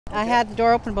I had the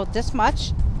door open about this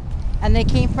much, and they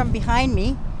came from behind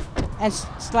me and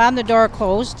slammed the door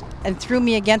closed and threw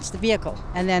me against the vehicle,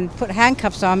 and then put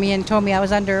handcuffs on me and told me I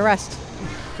was under arrest.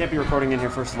 Can't be recording in here,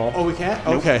 first of all. Oh, we can't?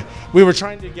 Nope. Okay. We were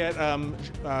trying to get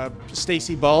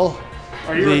Stacy Bull.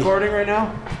 Are you recording right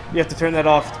now? You have to turn that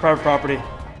off. It's private property.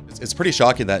 It's pretty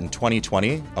shocking that in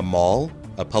 2020, a mall,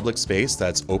 a public space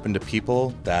that's open to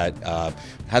people, that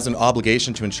has an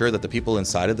obligation to ensure that the people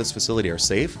inside of this facility are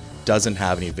safe, doesn't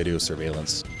have any video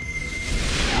surveillance.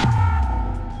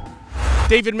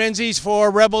 David Menzies for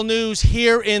Rebel News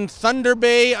here in Thunder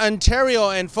Bay, Ontario.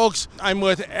 And folks, I'm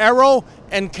with Arrow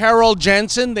and Carol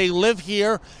Jensen. They live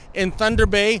here in Thunder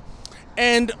Bay.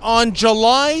 And on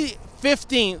July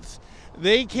 15th,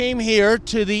 they came here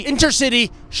to the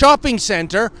Intercity Shopping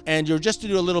Center, and you're just to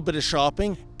do a little bit of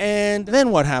shopping. And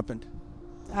then what happened?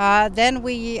 Then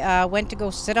we went to go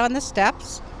sit on the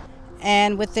steps,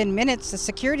 and within minutes, the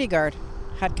security guard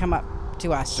had come up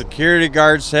to us. Security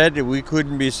guard said that we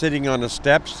couldn't be sitting on the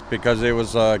steps because it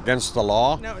was against the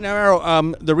law. Now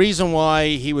Arrow, the reason why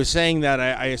he was saying that,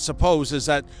 I suppose, is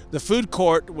that the food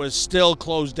court was still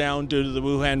closed down due to the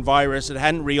Wuhan virus. It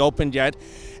hadn't reopened yet.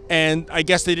 And I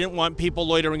guess they didn't want people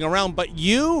loitering around. But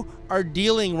you are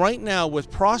dealing right now with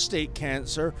prostate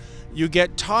cancer. You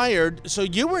get tired. So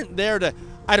you weren't there to,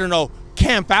 I don't know,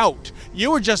 camp out.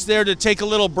 You were just there to take a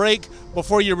little break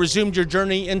before you resumed your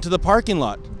journey into the parking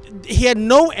lot. He had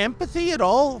no empathy at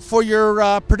all for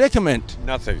your predicament.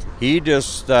 Nothing. He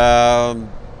just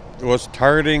was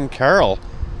targeting Carol.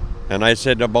 And I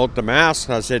said about the mask,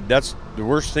 I said, that's the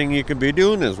worst thing you could be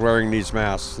doing is wearing these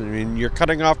masks. I mean, you're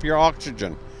cutting off your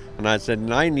oxygen. And I said,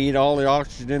 I need all the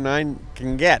oxygen I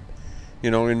can get,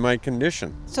 in my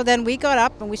condition. So then we got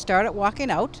up and we started walking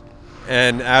out.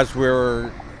 And as we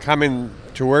were coming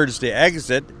towards the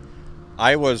exit,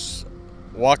 I was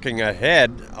walking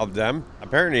ahead of them.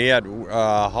 Apparently he had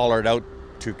hollered out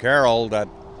to Carol that,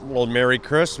 well, Merry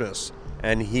Christmas.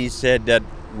 And he said that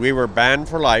we were banned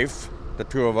for life, the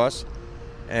two of us.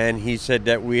 And he said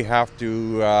that we have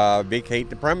to vacate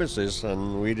the premises.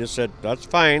 And we just said, that's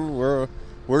fine,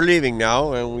 we're leaving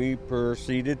now, and we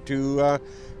proceeded to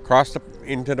cross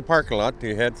into the parking lot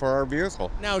to head for our vehicle.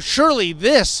 Now, surely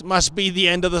this must be the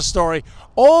end of the story.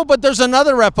 Oh, but there's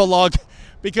another epilogue,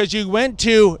 because you went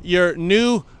to your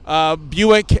new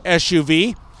Buick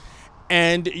SUV,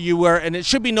 and and it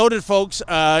should be noted, folks,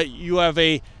 you have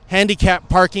a handicap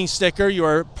parking sticker. You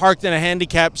are parked in a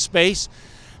handicapped space,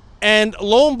 and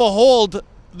lo and behold,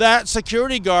 that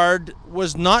security guard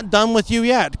was not done with you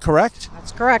yet, correct?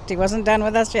 That's correct. He wasn't done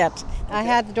with us yet. I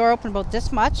had the door open about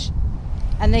this much,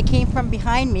 and they came from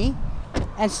behind me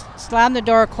and slammed the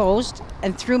door closed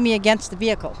and threw me against the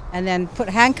vehicle, and then put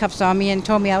handcuffs on me and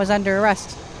told me I was under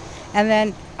arrest. And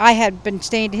then I had been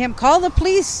saying to him, call the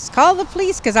police,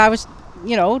 because I was,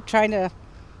 trying to,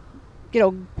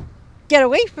 get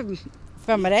away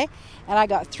from it, eh? And I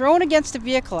got thrown against the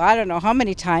vehicle, I don't know how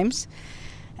many times.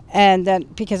 And then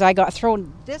because I got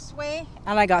thrown this way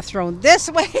and I got thrown this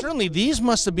way. Certainly these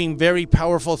must have been very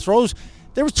powerful throws.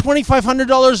 There was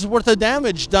 $2,500 worth of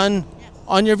damage done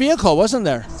on your vehicle, wasn't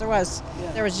there? Yes, there was.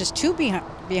 Yeah. There was just two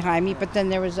behind me, but then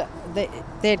there was they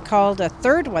had called a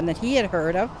third one that he had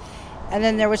heard of. And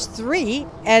then there was three,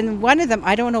 and one of them,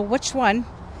 I don't know which one,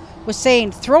 was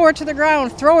saying, throw her to the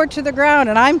ground,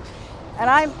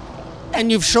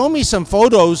 And you've shown me some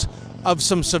photos of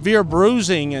some severe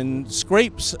bruising and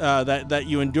scrapes that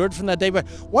you endured from that day. But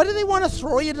why do they want to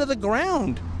throw you to the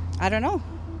ground? I don't know.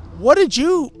 What did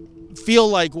you feel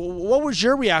like? What was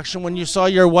your reaction when you saw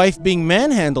your wife being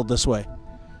manhandled this way?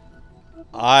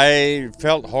 I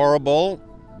felt horrible,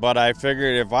 but I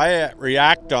figured if I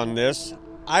react on this,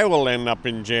 I will end up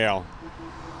in jail.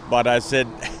 But I said,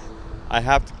 I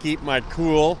have to keep my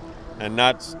cool and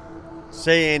not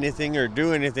say anything or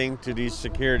do anything to these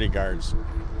security guards.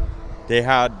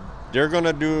 They're going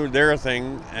to do their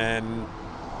thing, and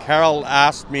Carol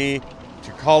asked me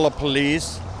to call the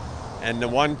police, and the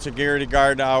one security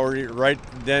guard right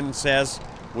then says,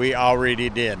 we already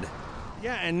did.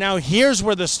 Yeah, and now here's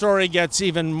where the story gets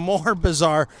even more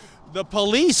bizarre. The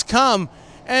police come,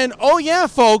 and oh yeah,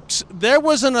 folks, there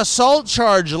was an assault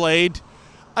charge laid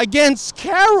against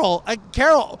Carol.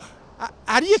 Carol,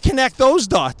 how do you connect those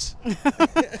dots?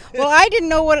 Well, I didn't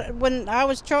know when I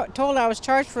was told I was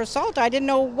charged for assault, I didn't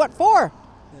know what for.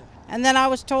 And then I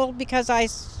was told because I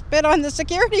spit on the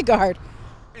security guard.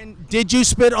 And did you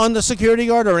spit on the security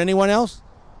guard or anyone else?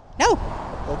 No.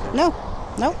 Okay.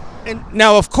 No. And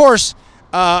now, of course,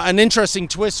 an interesting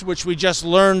twist, which we just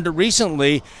learned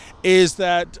recently, is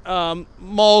that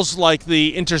malls like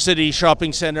the Intercity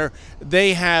Shopping Center,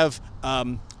 they have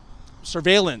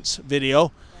surveillance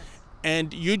video.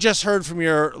 And you just heard from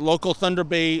your local Thunder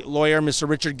Bay lawyer, Mr.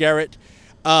 Richard Garrett,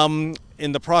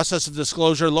 in the process of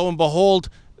disclosure. Lo and behold,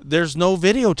 there's no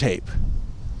videotape.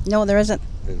 No, there isn't.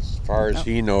 As far as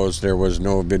he knows, there was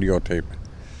no videotape.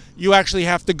 You actually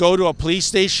have to go to a police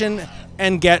station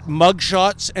and get mug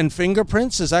shots and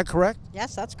fingerprints. Is that correct?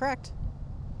 Yes, that's correct.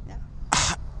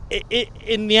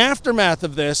 In the aftermath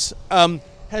of this,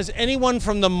 has anyone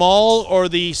from the mall or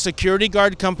the security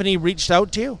guard company reached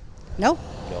out to you? No,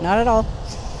 not at all.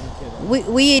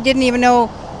 We didn't even know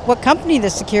what company the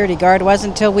security guard was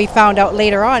until we found out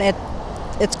later on.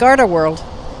 It's Garter World.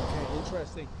 Okay,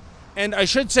 interesting. And I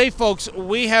should say, folks,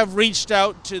 we have reached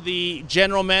out to the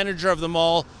general manager of the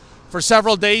mall for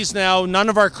several days now. None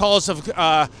of our calls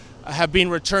have been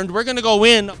returned. We're going to go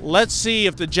in. Let's see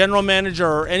if the general manager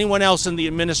or anyone else in the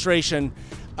administration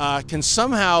can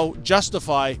somehow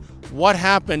justify what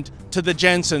happened to the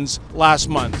Jensens last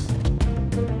month.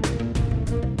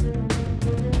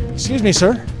 Excuse me,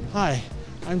 sir. Hi,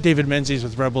 I'm David Menzies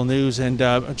with Rebel News, and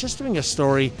I'm just doing a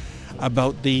story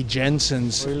about the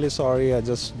Jensens. Really sorry, I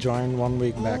just joined 1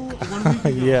 week back. 1 week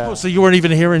ago. Yeah. Oh, so you weren't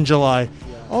even here in July. Yeah.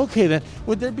 Okay, then.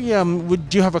 Would there be,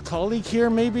 do you have a colleague here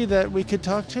maybe that we could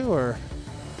talk to, or?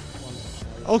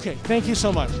 Okay, thank you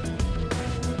so much.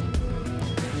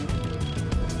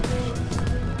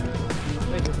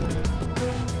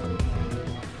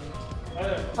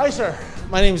 Hi, sir.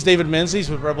 My name is David Menzies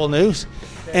with Rebel News,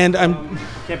 and I'm...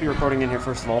 Can't be recording in here,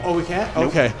 first of all. Oh, we can't? Nope.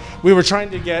 Okay. We were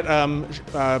trying to get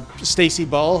Stacy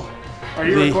Ball. Are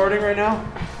you recording right now?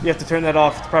 You have to turn that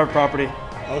off. It's private property.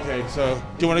 Okay, so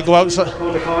do you want to go outside?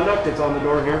 Code of conduct, it's on the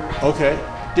door here. Okay.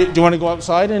 Do you want to go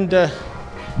outside and...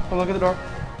 Come look at the door.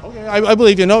 Okay, I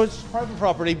believe you. No, it's private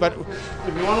property, but...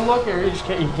 If you want to look,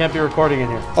 you can't be recording in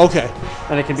here. Okay.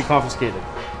 And it can be confiscated.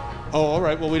 Oh, all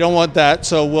right. Well, we don't want that,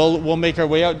 so we'll make our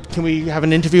way out. Can we have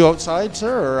an interview outside,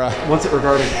 sir? Or, What's it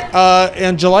regarding?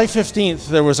 On July 15th,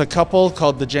 there was a couple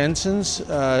called the Jensens,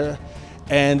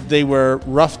 and they were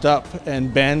roughed up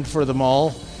and banned for the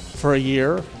mall for a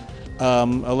year.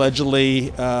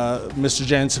 Allegedly, Mr.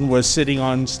 Jensen was sitting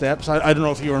on steps. I don't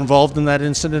know if you were involved in that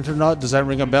incident or not. Does that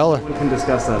ring a bell? We can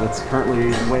discuss that. It's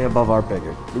currently way above our pay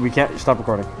grade. We can't stop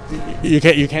recording. You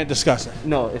can't discuss it.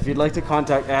 No, if you'd like to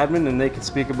contact admin and they can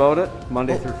speak about it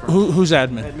Monday through Friday. Who's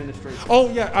admin? Administration. Oh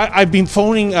yeah, I've been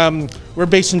phoning. We're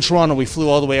based in Toronto. We flew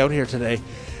all the way out here today,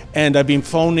 and I've been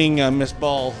phoning Miss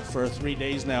Ball for 3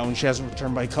 days now, and she hasn't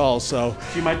returned my call. So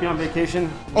She might be on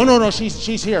vacation. oh no,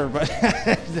 she's here, but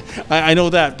I know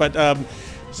that. But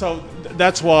so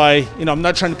that's why I'm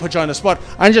not trying to put you on the spot.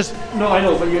 I'm just No, I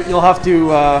know, but you'll have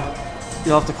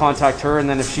to contact her, and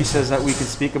then if she says that we can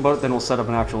speak about it, then we'll set up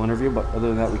an actual interview. But other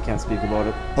than that, we can't speak about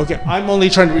it. okay. I'm only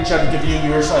trying to reach out and give you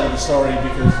your side of the story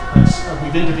because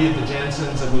we've interviewed the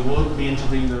Jensens and we will be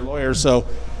interviewing their lawyers. So.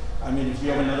 I mean, if you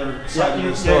have another side of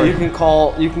the story. Yeah, you can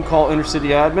call Intercity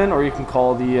Admin, or you can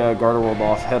call the Garter World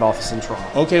head office in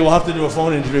Toronto. Okay, we'll have to do a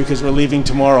phone interview because we're leaving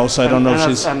tomorrow, so I don't know if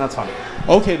she's... And that's fine.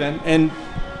 Okay then, and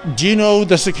do you know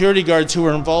the security guards who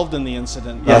were involved in the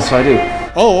incident? Yes, I do.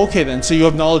 Oh, okay then, so you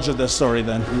have knowledge of this story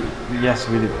then? Yes,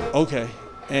 we do. Okay,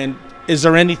 and is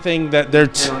there anything that they're...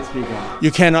 Cannot speak on it. You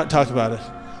cannot talk about it?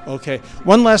 Okay.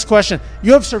 One last question.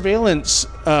 You have surveillance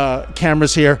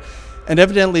cameras here, and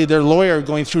evidently their lawyer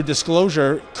going through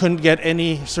disclosure couldn't get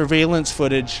any surveillance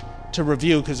footage to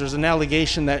review because there's an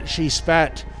allegation that she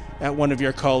spat at one of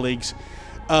your colleagues.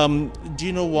 Do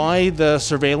you know why the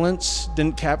surveillance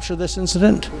didn't capture this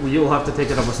incident? Well, you'll have to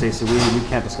take it up with Stacey. We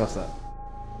can't discuss that.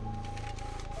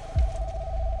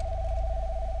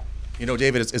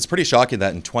 David, it's pretty shocking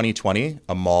that in 2020,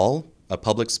 a mall, a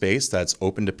public space that's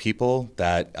open to people,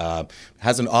 that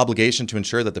has an obligation to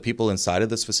ensure that the people inside of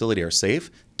this facility are safe,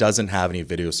 doesn't have any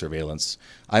video surveillance.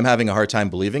 I'm having a hard time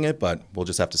believing it, but we'll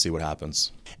just have to see what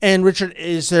happens. And Richard,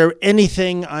 is there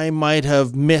anything I might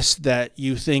have missed that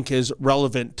you think is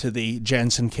relevant to the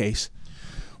Jensen case?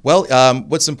 Well,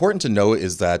 what's important to know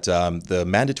is that the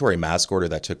mandatory mask order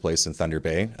that took place in Thunder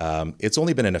Bay, it's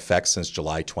only been in effect since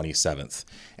July 27th.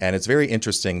 And it's very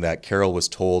interesting that Carol was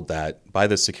told that by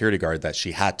the security guard that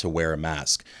she had to wear a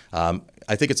mask.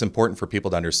 I think it's important for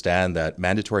people to understand that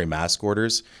mandatory mask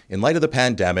orders, in light of the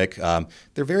pandemic,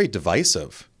 they're very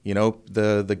divisive.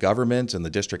 The government and the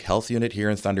district health unit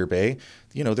here in Thunder Bay,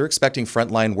 they're expecting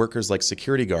frontline workers like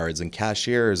security guards and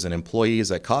cashiers and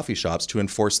employees at coffee shops to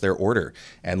enforce their order.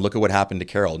 And look at what happened to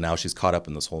Carol. Now she's caught up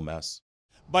in this whole mess.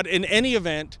 But in any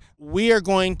event, we are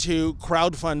going to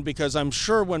crowdfund because I'm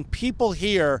sure when people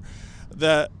hear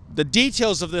the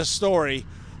details of this story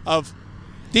of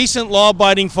decent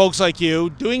law-abiding folks like you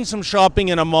doing some shopping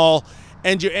in a mall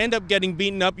and you end up getting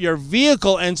beaten up. Your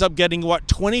vehicle ends up getting, what,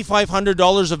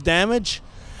 $2,500 of damage?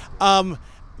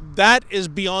 That is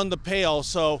beyond the pale.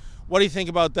 So what do you think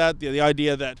about that? The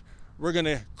idea that we're going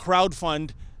to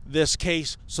crowdfund this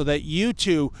case so that you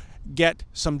two get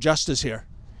some justice here.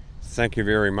 Thank you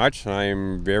very much.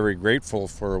 I'm very grateful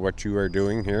for what you are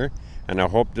doing here, and I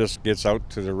hope this gets out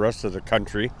to the rest of the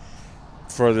country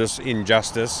for this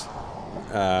injustice.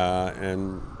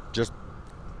 And just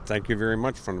thank you very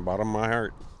much from the bottom of my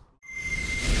heart.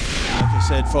 Like I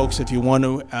said, folks, if you want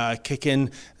to kick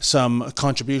in some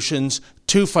contributions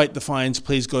to Fight the Fines,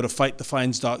 please go to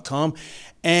fightthefines.com.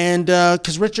 And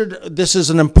because, Richard, this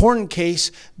is an important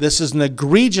case, this is an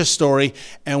egregious story,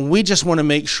 and we just want to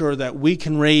make sure that we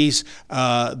can raise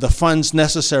the funds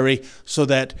necessary so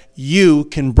that you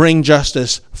can bring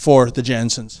justice for the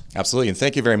Jansens. Absolutely, and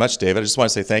thank you very much, David. I just want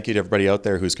to say thank you to everybody out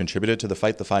there who's contributed to the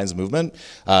Fight the Fines movement.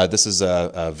 This is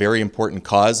a very important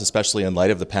cause, especially in light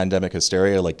of the pandemic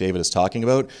hysteria like David is talking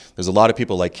about. There's a lot of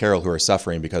people like Carol who are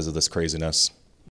suffering because of this craziness.